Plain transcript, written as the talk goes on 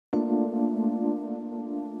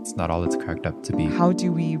It's not all it's cracked up to be. How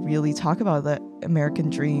do we really talk about the American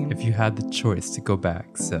dream? If you had the choice to go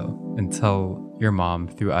back, so, and tell your mom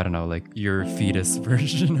through, I don't know, like your fetus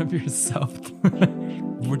version of yourself,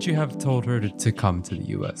 would you have told her to come to the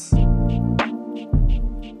US?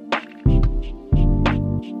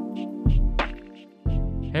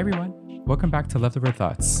 Hey everyone, welcome back to Leftover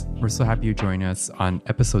Thoughts. We're so happy you're joining us on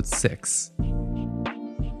episode 6.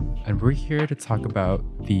 And we're here to talk about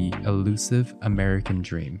the elusive American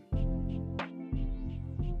dream.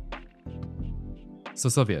 So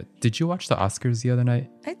Sylvia, did you watch the Oscars the other night?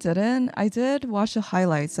 I didn't. I did watch the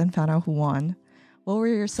highlights and found out who won. What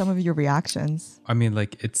were some of your reactions? I mean,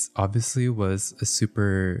 like, it's obviously was a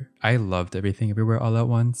super... I loved Everything Everywhere All at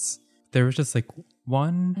Once. There was just like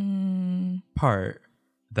one part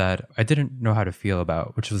that I didn't know how to feel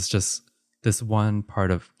about, which was just this one part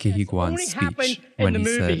of Ke Huy Quan's speech when he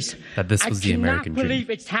said that this was the American dream. I cannot believe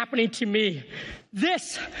it's happening to me.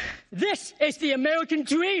 This is the American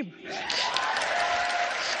dream.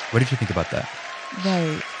 What did you think about that?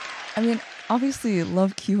 Right. I mean, obviously,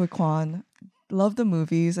 love Ke Huy Quan, love the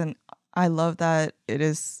movies, and I love that it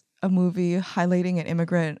is a movie highlighting an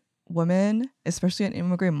immigrant woman, especially an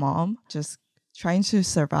immigrant mom, just trying to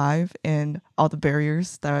survive in all the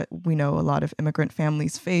barriers that we know a lot of immigrant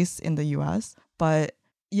families face in the US. But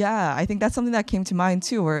yeah, I think that's something that came to mind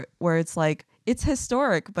too, where it's like, it's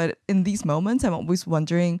historic, but in these moments, I'm always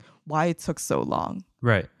wondering why it took so long.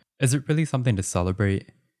 Right. Is it really something to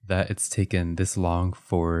celebrate that it's taken this long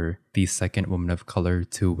for the second woman of color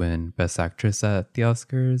to win Best Actress at the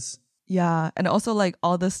Oscars? Yeah, and also like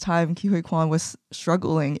all this time, Ke Huy Quan was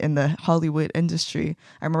struggling in the Hollywood industry.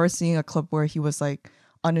 I remember seeing a clip where he was like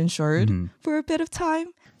uninsured for a bit of time.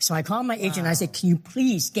 So I called my agent and I said, can you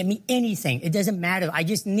please get me anything? It doesn't matter. I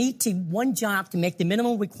just need one job to make the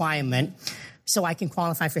minimum requirement so I can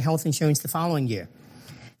qualify for health insurance the following year.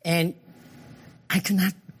 And I could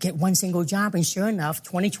not get one single job. And sure enough,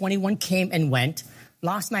 2021 came and went,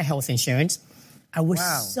 lost my health insurance. I was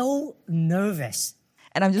so nervous.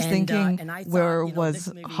 And I'm just thinking, where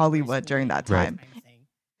was Hollywood during that time? Right.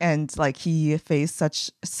 And like he faced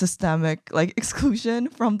such systemic like exclusion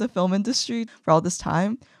from the film industry for all this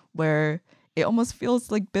time, where it almost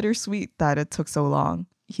feels like bittersweet that it took so long.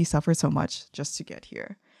 He suffered so much just to get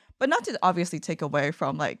here. But not to obviously take away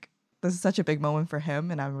from like, this is such a big moment for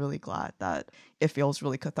him. And I'm really glad that it feels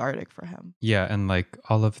really cathartic for him. Yeah. And like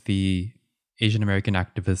all of the Asian American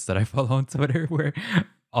activists that I follow on Twitter were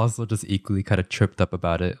also just equally kind of tripped up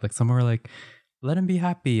about it. Like some were like, let him be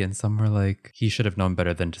happy. And some were like, he should have known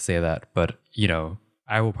better than to say that. But, you know,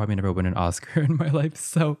 I will probably never win an Oscar in my life.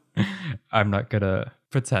 So I'm not going to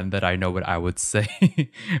pretend that I know what I would say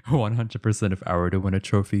 100% if I were to win a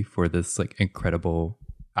trophy for this like incredible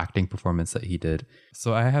acting performance that he did.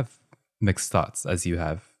 So I have mixed thoughts, as you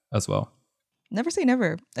have as well. Never say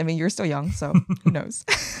never. I mean, you're still young, so who knows?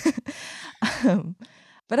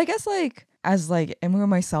 But I guess like as like immigrant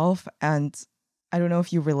myself, and I don't know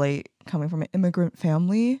if you relate coming from an immigrant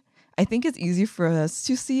family, I think it's easy for us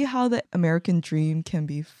to see how the American dream can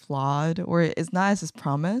be flawed or it's not as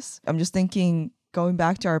promised. I'm just thinking going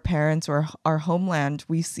back to our parents or our homeland,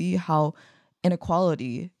 we see how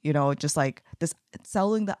inequality, you know, just like this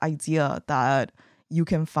selling the idea that you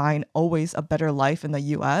can find always a better life in the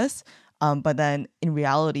US. But then in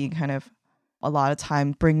reality, kind of a lot of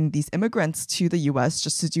time bringing these immigrants to the US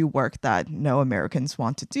just to do work that no Americans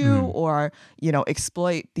want to do or, you know,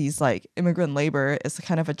 exploit these like immigrant labor is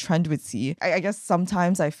kind of a trend we see. I guess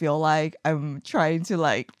sometimes I feel like I'm trying to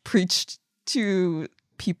like preach to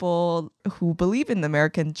people who believe in the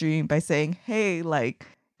American dream by saying, hey, like,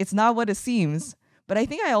 it's not what it seems. But I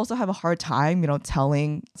think I also have a hard time, you know,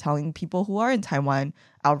 telling people who are in Taiwan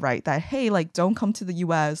outright that, hey, like, don't come to the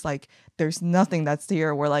US. Like, there's nothing that's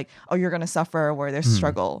here where like, oh, you're going to suffer, where there's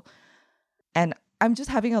struggle. And I'm just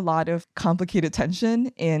having a lot of complicated tension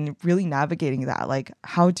in really navigating that. Like,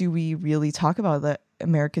 how do we really talk about the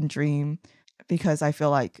American dream? Because I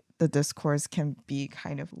feel like the discourse can be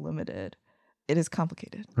kind of limited. It is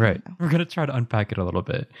complicated. Right. We're going to try to unpack it a little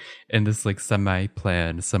bit in this like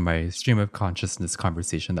semi-planned, semi-stream of consciousness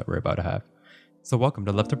conversation that we're about to have. So welcome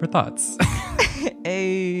to Leftover Thoughts.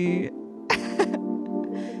 Hey.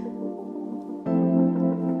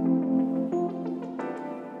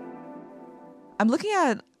 I'm looking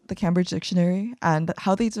at the Cambridge Dictionary, and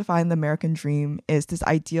how they define the American dream is this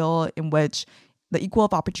ideal in which the equal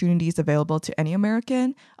of opportunities available to any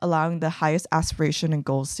American, allowing the highest aspiration and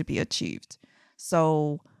goals to be achieved.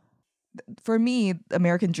 So for me, the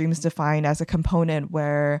American dream is defined as a component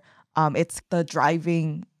where it's the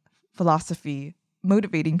driving philosophy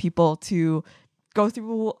motivating people to go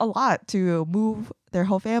through a lot, to move their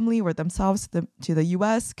whole family or themselves to the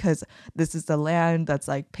US because this is the land that's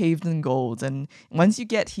like paved in gold. And once you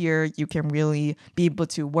get here, you can really be able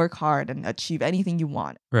to work hard and achieve anything you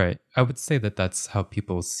want. Right. I would say that that's how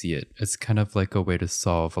people see it. It's kind of like a way to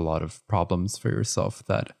solve a lot of problems for yourself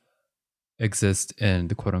that exist in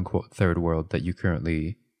the quote unquote third world that you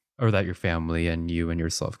currently, or that your family and you and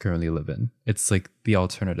yourself currently live in. It's like the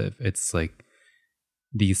alternative. It's like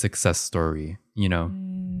the success story, you know?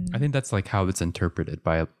 I think that's like how it's interpreted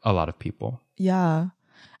by a lot of people. Yeah.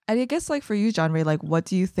 And I guess like for you, John Ray, like what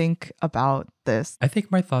do you think about this? I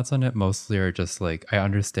think my thoughts on it mostly are just like I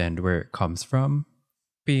understand where it comes from.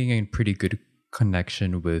 Being in pretty good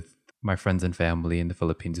connection with my friends and family in the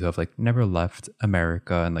Philippines who have like never left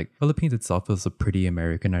America, and like Philippines itself is a pretty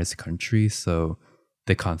Americanized country, so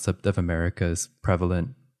the concept of America is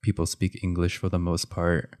prevalent. People speak English for the most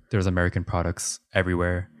part. There's American products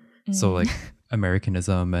everywhere. So like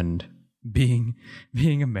Americanism and being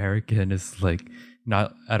American is like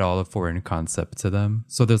not at all a foreign concept to them.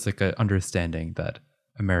 So there's like an understanding that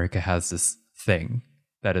America has this thing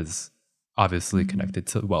that is obviously connected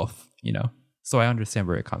to wealth, you know? So I understand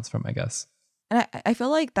where it comes from, I guess. And I feel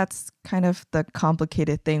like that's kind of the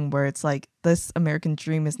complicated thing where it's like this American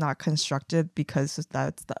dream is not constructed because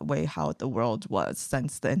that's the way how the world was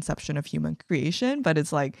since the inception of human creation. But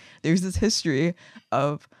it's like there's this history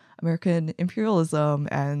of American imperialism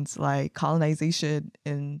and like colonization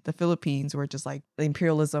in the Philippines, where just like the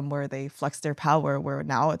imperialism where they flex their power, where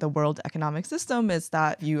now the world economic system is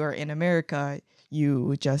that you are in America,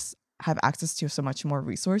 you just have access to so much more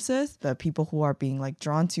resources. The people who are being like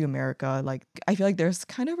drawn to America, like I feel like there's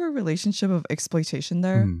kind of a relationship of exploitation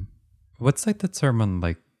there. What's like the term on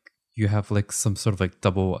like you have like some sort of like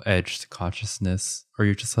double-edged consciousness, or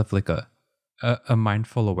you just have like a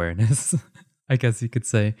mindful awareness, I guess you could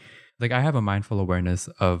say. Like I have a mindful awareness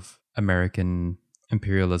of American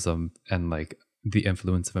imperialism and like the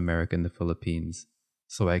influence of America in the Philippines,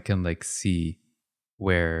 so I can like see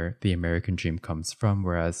where the American dream comes from,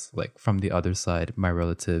 whereas like from the other side, my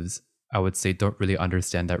relatives, I would say, don't really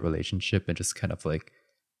understand that relationship and just kind of like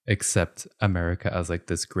accept America as like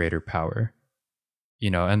this greater power, you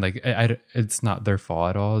know? And like it's not their fault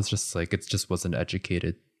at all. It's just like it just wasn't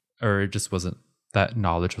educated, or it just wasn't, that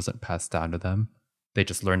knowledge wasn't passed down to them. They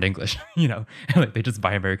just learned English, you know, and like they just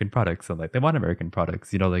buy American products and like they want American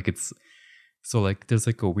products, you know, like it's so like there's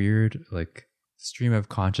like a weird like stream of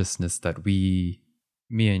consciousness that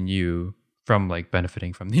me and you, from like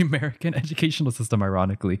benefiting from the American educational system,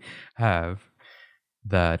 ironically, have,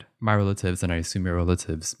 that my relatives and I assume your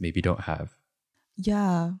relatives maybe don't have.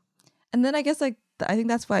 Yeah. And then I guess like I think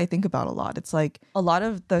that's what I think about a lot. It's like a lot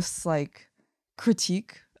of this like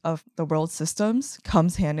critique of the world systems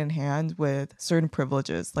comes hand in hand with certain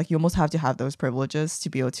privileges. Like you almost have to have those privileges to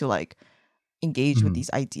be able to like engage with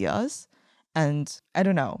these ideas. And I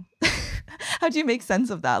don't know. How do you make sense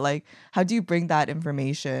of that? Like, how do you bring that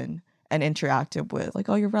information and interact it with like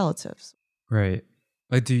all your relatives? Right.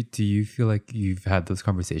 Like, do you feel like you've had those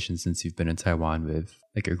conversations since you've been in Taiwan with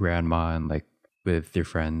like your grandma and like with your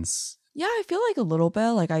friends? Yeah, I feel like a little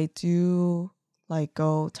bit. Like I do like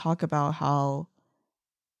go talk about how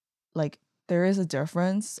like there is a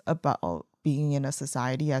difference about being in a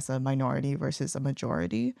society as a minority versus a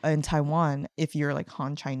majority. In Taiwan, if you're like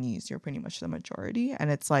Han Chinese, you're pretty much the majority. And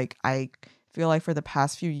it's like, I feel like for the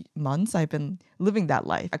past few months, I've been living that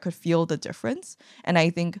life. I could feel the difference. And I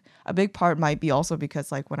think a big part might be also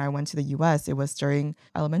because like when I went to the US, it was during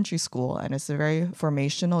elementary school, and it's a very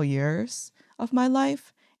formational years of my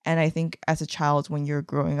life. And I think as a child, when you're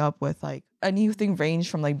growing up with like anything range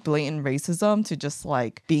from like blatant racism to just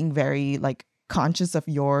like being very like conscious of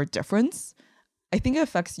your difference, I think it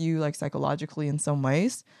affects you like psychologically in some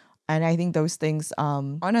ways. And I think those things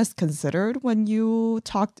aren't as considered when you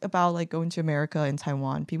talked about like going to America and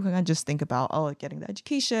Taiwan. People can just think about, oh, like getting the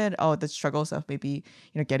education, oh, the struggles of maybe,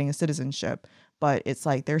 getting a citizenship. But it's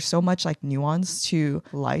like there's so much like nuance to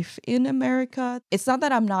life in America. It's not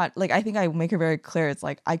that I'm not like, I think I make it very clear. It's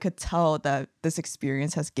like I could tell that this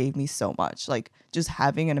experience has gave me so much. Like just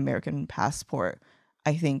having an American passport,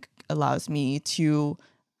 I think allows me to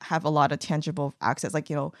have a lot of tangible access. Like,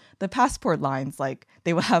 the passport lines, like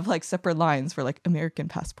they will have like separate lines for like American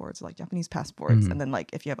passports, like Japanese passports. And then like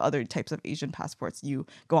if you have other types of Asian passports, you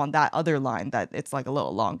go on that other line that it's like a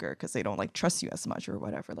little longer because they don't like trust you as much or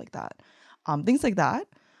whatever like that. Things like that.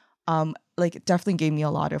 Like it definitely gave me a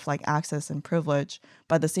lot of like access and privilege.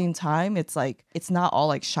 But at the same time, it's like, it's not all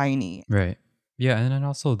like shiny. Right. Yeah. And then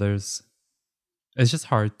also it's just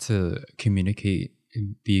hard to communicate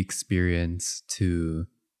the experience to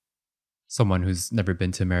someone who's never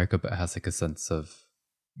been to America but has like a sense of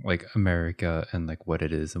like America and like what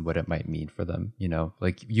it is and what it might mean for them, you know?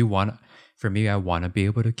 Like for me, I want to be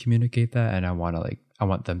able to communicate that, and I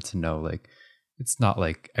want them to know like it's not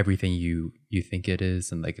like everything you think it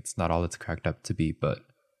is, and like it's not all it's cracked up to be, but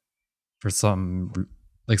for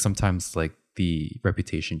like sometimes like the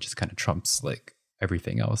reputation just kind of trumps like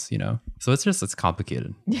everything else, you know? So it's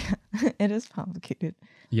complicated. Yeah, it is complicated.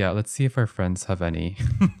 Yeah, let's see if our friends have any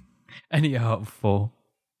any helpful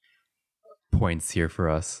points here for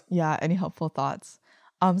us. Yeah, any helpful thoughts?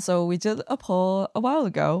 So we did a poll a while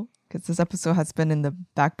ago because this episode has been in the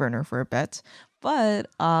back burner for a bit. But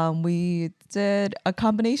we did a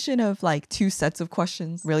combination of like two sets of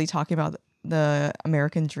questions, really talking about the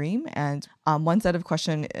American dream. And one set of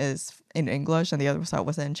question is in English and the other set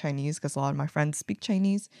was in Chinese because a lot of my friends speak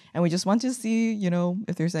Chinese. And we just want to see, you know,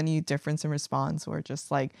 if there's any difference in response or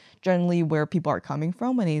just like generally where people are coming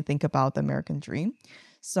from when they think about the American dream.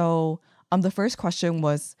 So the first question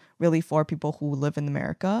was really for people who live in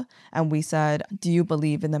America. And we said, do you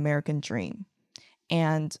believe in the American dream?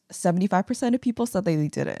 And 75% of people said they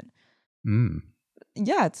didn't.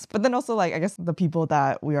 Yeah, but then also like I guess the people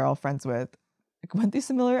that we are all friends with went through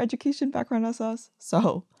similar education background as us.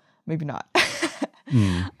 So maybe not.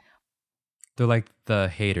 They're like the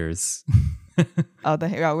haters. We're the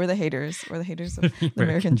haters. We're the haters of the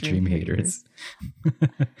American dream haters.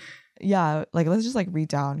 Yeah, like let's just like read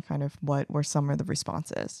down kind of what were some of the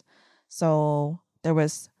responses. So there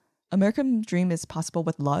was American dream is possible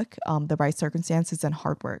with luck, the right circumstances, and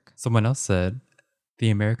hard work. Someone else said, the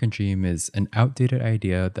American dream is an outdated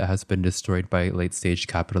idea that has been destroyed by late-stage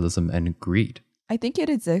capitalism and greed. I think it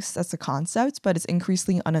exists as a concept, but it's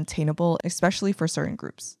increasingly unattainable, especially for certain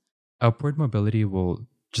groups. Upward mobility will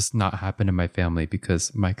just not happen in my family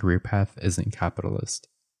because my career path isn't capitalist.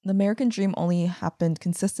 The American dream only happened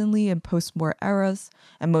consistently in post-war eras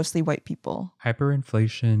and mostly white people.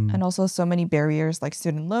 Hyperinflation. And also so many barriers like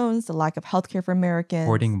student loans, the lack of healthcare for Americans.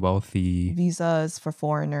 Hoarding wealthy. Visas for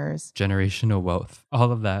foreigners. Generational wealth.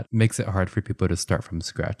 All of that makes it hard for people to start from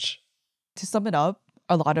scratch. To sum it up,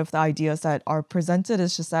 a lot of the ideas that are presented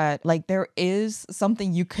is just that like there is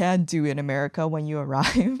something you can do in America when you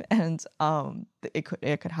arrive, and it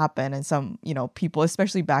could happen. And some, you know, people,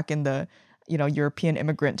 especially back in the European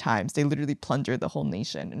immigrant times, they literally plundered the whole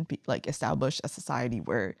nation and like established a society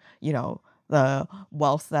where, you know, the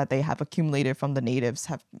wealth that they have accumulated from the natives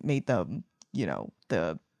have made them, you know,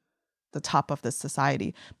 the top of this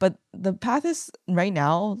society. But the path is right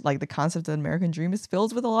now, like the concept of the American dream is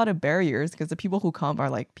filled with a lot of barriers because the people who come are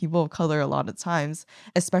like people of color a lot of times,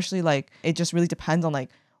 especially like it just really depends on like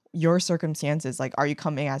your circumstances. Like, are you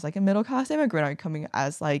coming as like a middle-class immigrant? Are you coming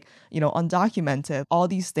as like, you know, undocumented? All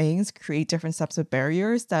these things create different sets of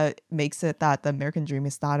barriers that makes it that the American dream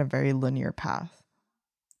is not a very linear path.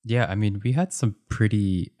 Yeah, I mean, we had some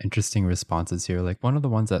pretty interesting responses here. Like one of the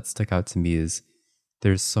ones that stuck out to me is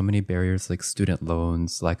there's so many barriers like student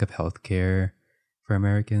loans, lack of healthcare for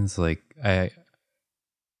Americans. Like a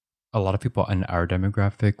lot of people in our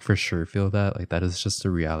demographic for sure feel that. Like that is just a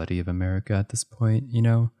reality of America at this point, you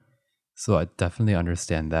know? So I definitely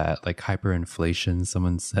understand that. Like hyperinflation,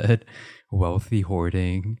 someone said, wealthy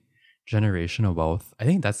hoarding, generational wealth. I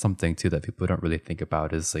think that's something too that people don't really think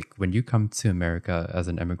about is like when you come to America as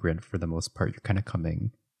an immigrant, for the most part, you're kind of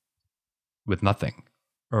coming with nothing.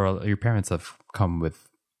 Or your parents have come with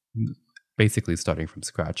basically starting from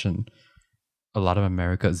scratch. And a lot of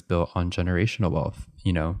America is built on generational wealth,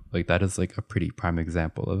 you know? Like that is like a pretty prime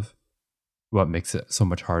example of what makes it so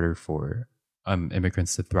much harder for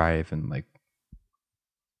immigrants to thrive, and like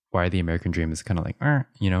why the American dream is kind of like,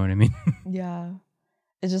 you know what I mean? Yeah.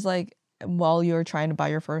 It's just like while you're trying to buy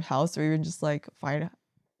your first house or even just like find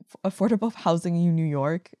affordable housing in New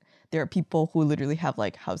York, there are people who literally have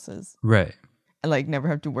like houses. Right. And like never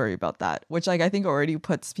have to worry about that, which like I think already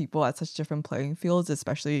puts people at such different playing fields,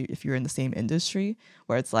 especially if you're in the same industry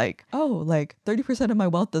where it's like, oh, like 30% of my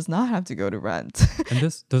wealth does not have to go to rent. And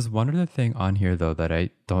there's one other thing on here though that I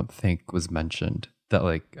don't think was mentioned that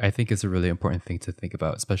like I think is a really important thing to think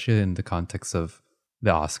about, especially in the context of the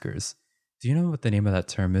Oscars. Do you know what the name of that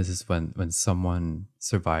term is? Is when someone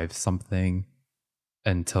survives something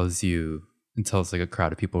and tells like a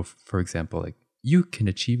crowd of people, for example, like you can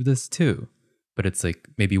achieve this too. But it's like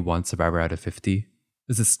maybe one survivor out of 50.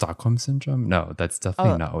 Is it Stockholm Syndrome? No, that's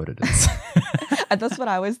definitely not what it is. And that's what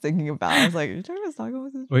I was thinking about. I was like, are you talking about Stockholm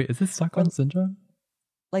Syndrome? Wait, is it Stockholm Syndrome?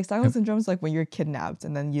 Like Stockholm Syndrome is like when you're kidnapped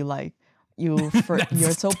and then you're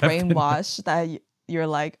so brainwashed that you're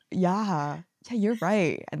like, yeah, you're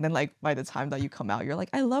right. And then like by the time that you come out, you're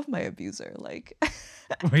like, I love my abuser. Like,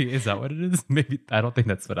 wait, is that what it is? Maybe I don't think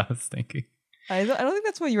that's what I was thinking. I don't think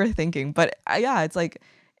that's what you were thinking, but yeah, it's like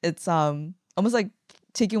it's almost like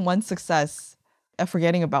taking one success and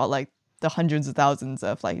forgetting about like the hundreds of thousands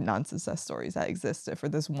of like non-success stories that existed for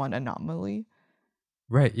this one anomaly.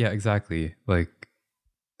 Right. Yeah, exactly. Like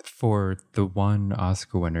for the one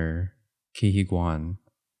Oscar winner, Ki Hee Kwan,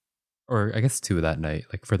 or I guess two that night,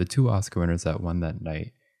 like for the two Oscar winners that won that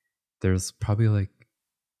night, there's probably like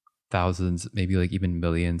thousands, maybe like even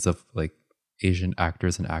millions of like Asian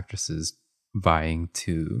actors and actresses vying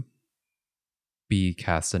to be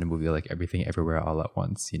cast in a movie like Everything Everywhere All at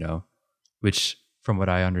Once, you know? Which from what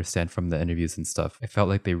I understand from the interviews and stuff, I felt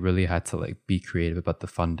like they really had to like be creative about the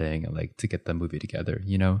funding and like to get the movie together,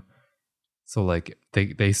 you know? So like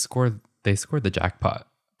they scored the jackpot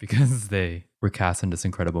because they were cast in this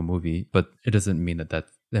incredible movie, but it doesn't mean that the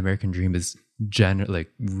American Dream is like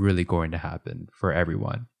really going to happen for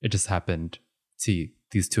everyone. It just happened to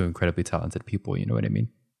these two incredibly talented people, you know what I mean?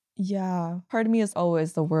 Yeah. Part of me is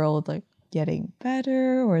always the world like getting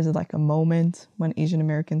better, or is it like a moment when Asian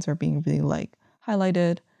Americans are being really like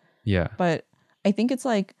highlighted? Yeah. But I think it's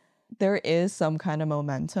like there is some kind of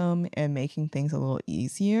momentum in making things a little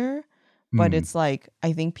easier. But it's like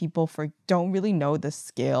I think people don't really know the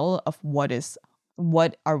scale of what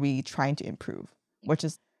are we trying to improve, which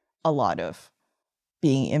is a lot of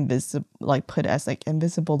being invisible, like put as like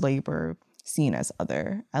invisible labor, seen as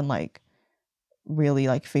other, and like really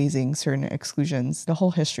like phasing certain exclusions, the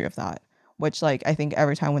whole history of that, which like I think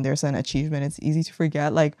every time when there's an achievement, it's easy to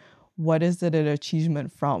forget like what is it an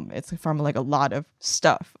achievement from? It's from like a lot of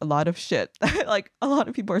stuff, a lot of shit that like a lot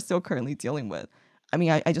of people are still currently dealing with. I mean,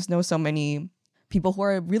 I just know so many people who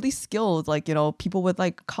are really skilled, like, you know, people with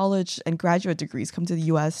like college and graduate degrees come to the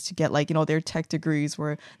US to get like, you know, their tech degrees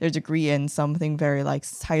or their degree in something very like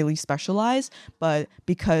highly specialized. But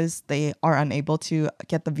because they are unable to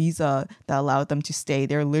get the visa that allowed them to stay,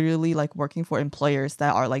 they're literally like working for employers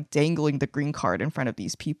that are like dangling the green card in front of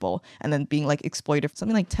these people and then being like exploited for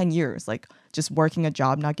something like 10 years, like just working a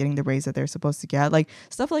job, not getting the raise that they're supposed to get, like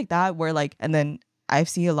stuff like that, where like, and then I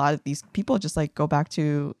see a lot of these people just like go back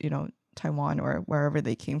to, you know, Taiwan or wherever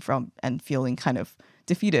they came from and feeling kind of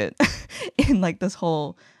defeated in like this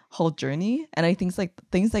whole journey. And I think it's like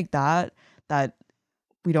things like that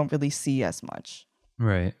we don't really see as much.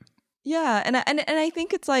 Right. Yeah, and I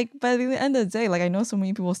think it's like by the end of the day, like I know so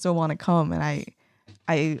many people still want to come, and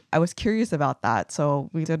I was curious about that. So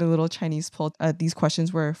we did a little Chinese poll. These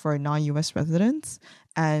questions were for non-US residents,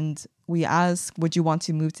 and we asked, would you want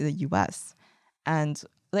to move to the US? And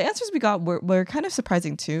the answers we got were kind of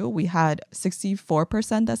surprising too. We had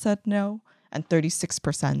 64% that said no and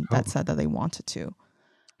 36% that said that they wanted to.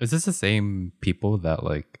 Is this the same people that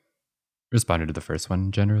like responded to the first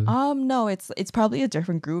one generally? No, it's probably a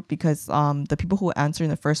different group because the people who answered in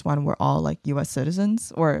the first one were all like US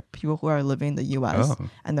citizens or people who are living in the US. Oh.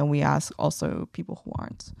 And then we asked also people who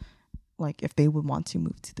aren't, like if they would want to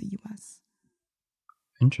move to the US.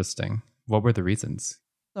 Interesting. What were the reasons?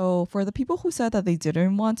 So for the people who said that they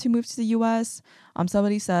didn't want to move to the US,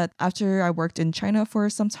 somebody said, after I worked in China for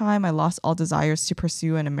some time, I lost all desires to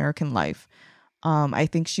pursue an American life. I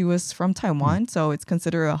think she was from Taiwan, so it's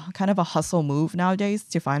considered a kind of a hustle move nowadays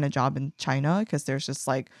to find a job in China because there's just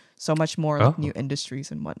like so much more like new industries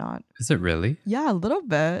and whatnot. Is it really? Yeah, a little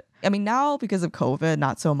bit. I mean, now because of COVID,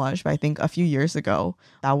 not so much, but I think a few years ago,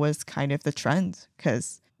 that was kind of the trend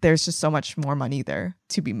because there's just so much more money there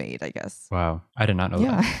to be made, I guess. Wow. I did not know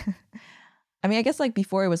that. I mean, I guess like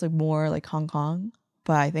before it was like more like Hong Kong,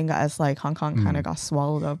 but I think as like Hong Kong kind of got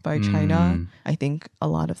swallowed up by China, I think a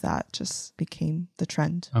lot of that just became the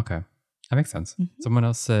trend. Okay. That makes sense. Someone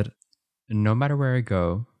else said, no matter where I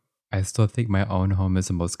go, I still think my own home is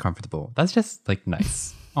the most comfortable. That's just like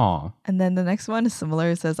nice. Aw. And then the next one is similar.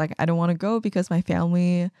 It says like, I don't want to go because my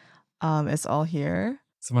family is all here.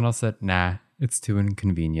 Someone else said, nah, it's too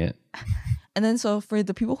inconvenient. And then so for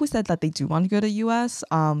the people who said that they do want to go to US,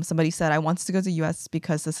 somebody said, I want to go to US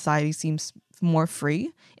because the society seems more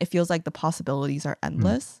free. It feels like the possibilities are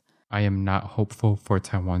endless. I am not hopeful for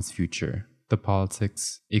Taiwan's future. The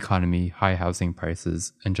politics, economy, high housing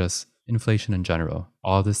prices, and just inflation in general.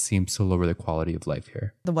 All this seems to lower the quality of life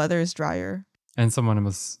here. The weather is drier. And someone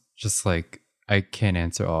was just like, I can't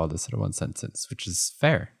answer all this in one sentence, which is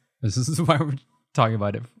fair. This is why we're talking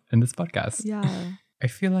about it in this podcast. Yeah. I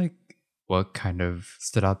feel like what kind of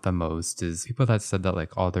stood out the most is people that said that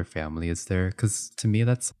like all their family is there. Because to me,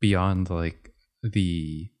 that's beyond like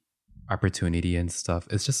the opportunity and stuff.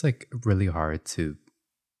 It's just like really hard to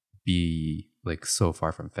be like so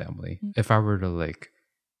far from family. If I were to like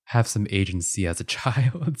have some agency as a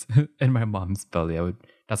child in my mom's belly,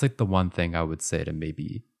 that's like the one thing I would say to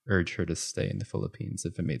maybe urge her to stay in the Philippines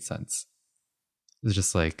if it made sense. It's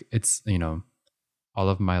just like, it's, you know, all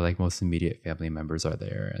of my like most immediate family members are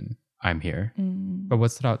there and I'm here. Mm. But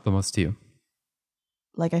what stood out the most to you?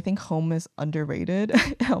 Like, I think home is underrated.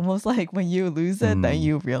 Almost like when you lose it, then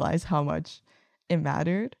you realize how much it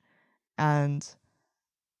mattered. And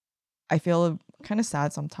I feel kind of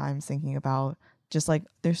sad sometimes thinking about just like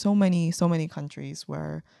there's so many countries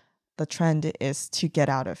where the trend is to get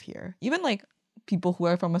out of here. Even like people who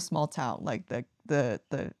are from a small town, like the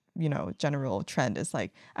general trend is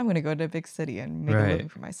like, I'm gonna go to a big city and make a living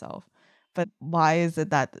for myself. But why is it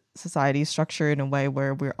that society is structured in a way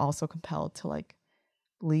where we're also compelled to like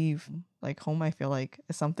leave? Like home, I feel like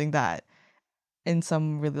is something that in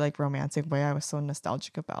some really like romantic way I was so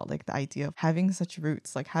nostalgic about, like the idea of having such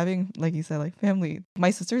roots, like having, like you said, like family. My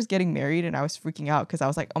sister's getting married and I was freaking out because I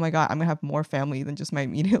was like, oh my god, I'm gonna have more family than just my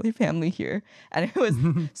immediate family here. And it was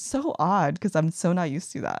so odd because I'm so not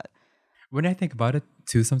used to that. When I think about it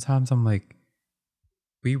too, sometimes I'm like,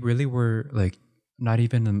 we really were like not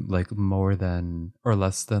even like more than or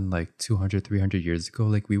less than like 200, 300 years ago.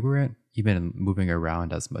 Like we weren't even moving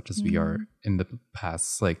around as much as we are in the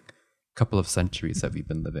past like couple of centuries that we've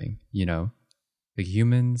been living, you know? Like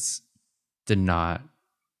humans did not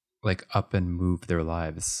like up and move their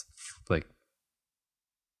lives like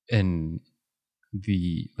in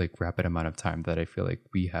the like rapid amount of time that I feel like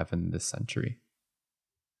we have in this century.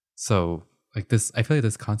 So like this, I feel like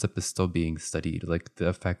this concept is still being studied. Like the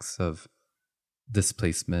effects of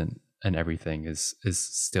displacement and everything is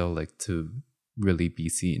still like to really be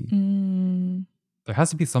seen. There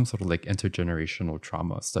has to be some sort of like intergenerational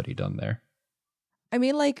trauma study done there. I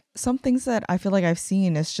mean, like some things that I feel like I've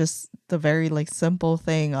seen is just the very like simple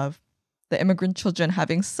thing of the immigrant children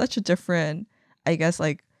having such a different, I guess,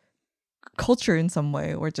 like culture in some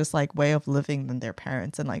way, or just like way of living than their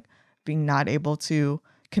parents, and like being not able to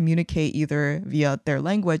communicate either via their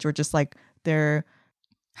language or just like their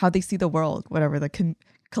how they see the world, whatever, the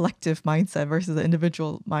collective mindset versus the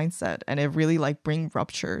individual mindset. And it really like bring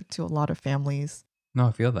rupture to a lot of families. No,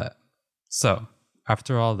 I feel that. So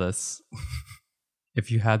after all this, if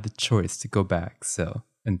you had the choice to go back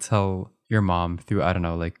and tell your mom through, I don't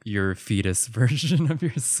know, like your fetus version of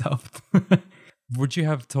yourself, would you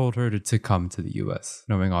have told her to come to the US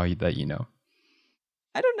knowing all that you know?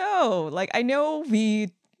 I don't know. Like, I know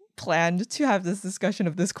we planned to have this discussion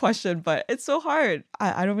of this question, but it's so hard.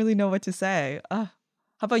 I don't really know what to say. How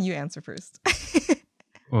about you answer first?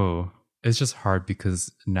 Oh, it's just hard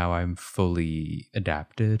because now I'm fully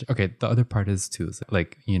adapted. Okay, the other part is too, is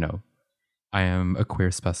like, you know, I am a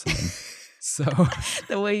queer specimen. So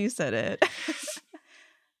the way you said it.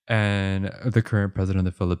 And the current president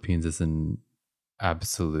of the Philippines is an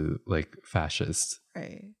absolute like fascist.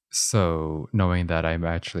 Right. So knowing that, I'm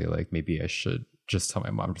actually like, maybe I should just tell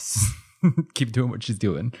my mom to keep doing what she's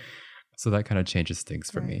doing. So that kind of changes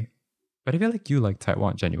things for me. But I feel like you like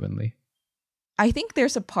Taiwan genuinely. I think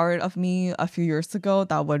there's a part of me a few years ago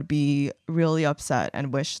that would be really upset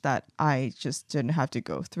and wish that I just didn't have to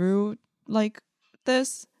go through like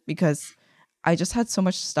this, because I just had so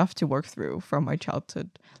much stuff to work through from my childhood.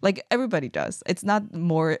 Like everybody does. It's not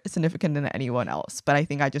more significant than anyone else, but I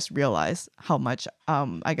think I just realized how much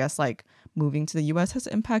I guess like moving to the US has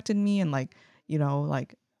impacted me, and like, you know,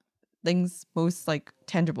 like things most like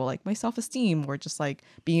tangible, like my self-esteem, or just like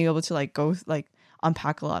being able to like go like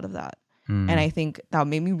unpack a lot of that. And I think that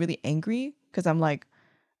made me really angry, because I'm like,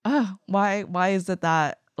 why is it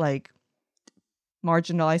that like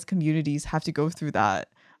marginalized communities have to go through that,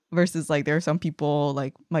 versus like there are some people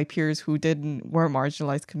like my peers who weren't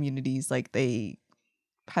marginalized communities, like they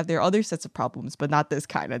have their other sets of problems, but not this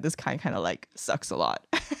kind of like sucks a lot.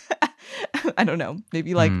 I don't know,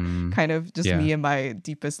 maybe like kind of just me and my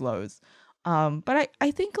deepest lows. But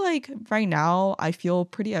I think like right now I feel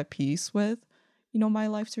pretty at peace with, you know, my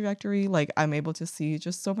life trajectory. Like I'm able to see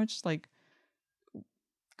just so much like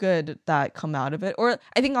good that come out of it. Or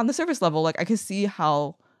I think on the surface level, like I could see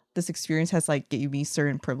how this experience has like gave me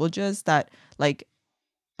certain privileges that like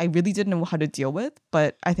I really didn't know how to deal with.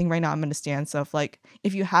 But I think right now I'm in a stance of like,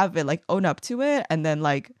 if you have it, like own up to it, and then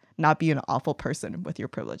like not be an awful person with your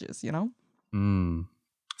privileges, you know?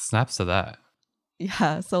 Snaps to that.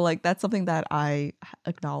 Yeah. So like that's something that I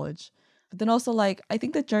acknowledge. But then also like I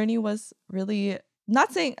think the journey was really,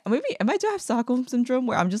 not saying, maybe I might do have Stockholm syndrome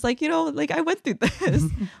where I'm just like, you know, like I went through this,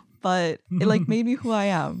 but it like made me who I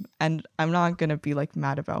am, and I'm not gonna be like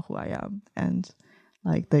mad about who I am and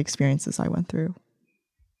like the experiences I went through.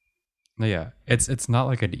 No, yeah, it's not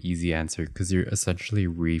like an easy answer, because you're essentially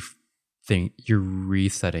you're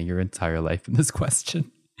resetting your entire life in this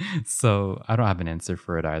question. So I don't have an answer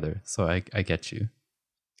for it either. So I get you.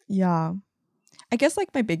 Yeah. I guess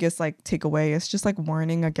like my biggest like takeaway is just like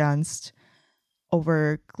warning against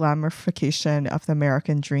over glorification of the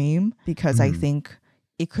American dream, because I think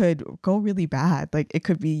it could go really bad. Like it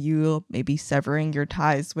could be you maybe severing your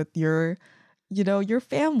ties with your, you know, your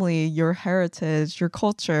family, your heritage, your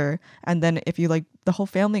culture. And then if you like the whole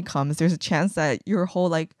family comes, there's a chance that your whole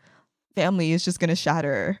like family is just going to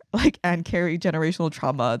shatter like and carry generational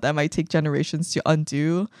trauma that might take generations to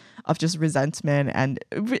undo, of just resentment. And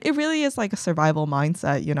it really is like a survival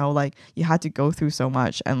mindset, you know, like you had to go through so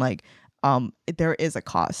much, and like there is a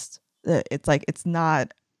cost. It's like, it's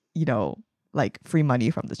not, you know, like free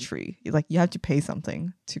money from the tree. Like you have to pay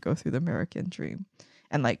something to go through the American dream.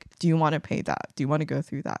 And like, do you want to pay that? Do you want to go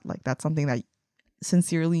through that? Like that's something that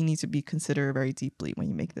sincerely needs to be considered very deeply when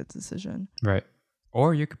you make the decision. Right.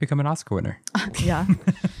 Or you could become an Oscar winner. Yeah.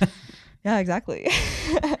 Yeah, exactly.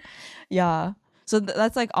 Yeah. So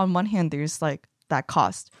that's like, on one hand, there's like that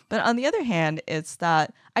cost. But on the other hand, it's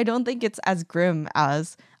that I don't think it's as grim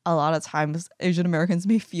as a lot of times Asian Americans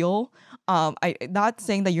may feel. I'm not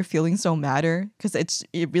saying that your feelings don't matter, because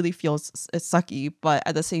it really feels it's sucky. But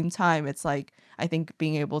at the same time, it's like, I think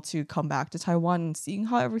being able to come back to Taiwan and seeing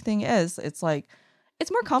how everything is, it's like,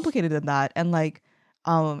 it's more complicated than that. And like,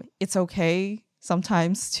 it's okay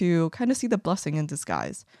sometimes to kind of see the blessing in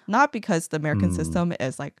disguise. Not because the American system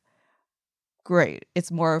is like great. It's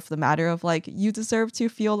more of the matter of like, you deserve to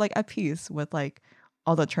feel like at peace with like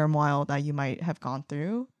all the turmoil that you might have gone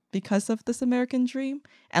through because of this American dream,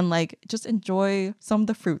 and like just enjoy some of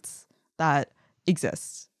the fruits that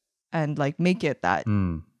exist, and like make it that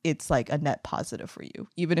it's like a net positive for you,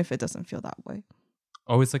 even if it doesn't feel that way.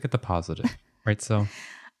 Always look at the positive, right? So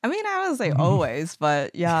I mean, I would say always,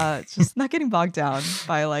 but yeah, it's just not getting bogged down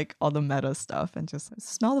by like all the meta stuff, and just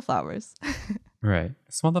smell the flowers. Right.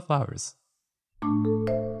 Smell the flowers.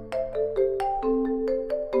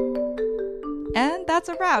 And that's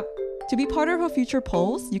a wrap. To be part of our future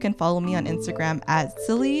polls, you can follow me on Instagram at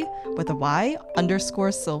silly with a Y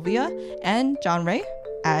 _Sylvia, and John Ray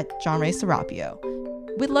at John Ray Serapio.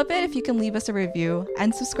 We'd love it if you can leave us a review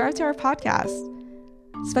and subscribe to our podcast.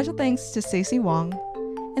 Special thanks to Stacey Wong.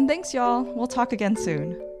 And thanks, y'all. We'll talk again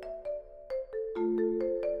soon.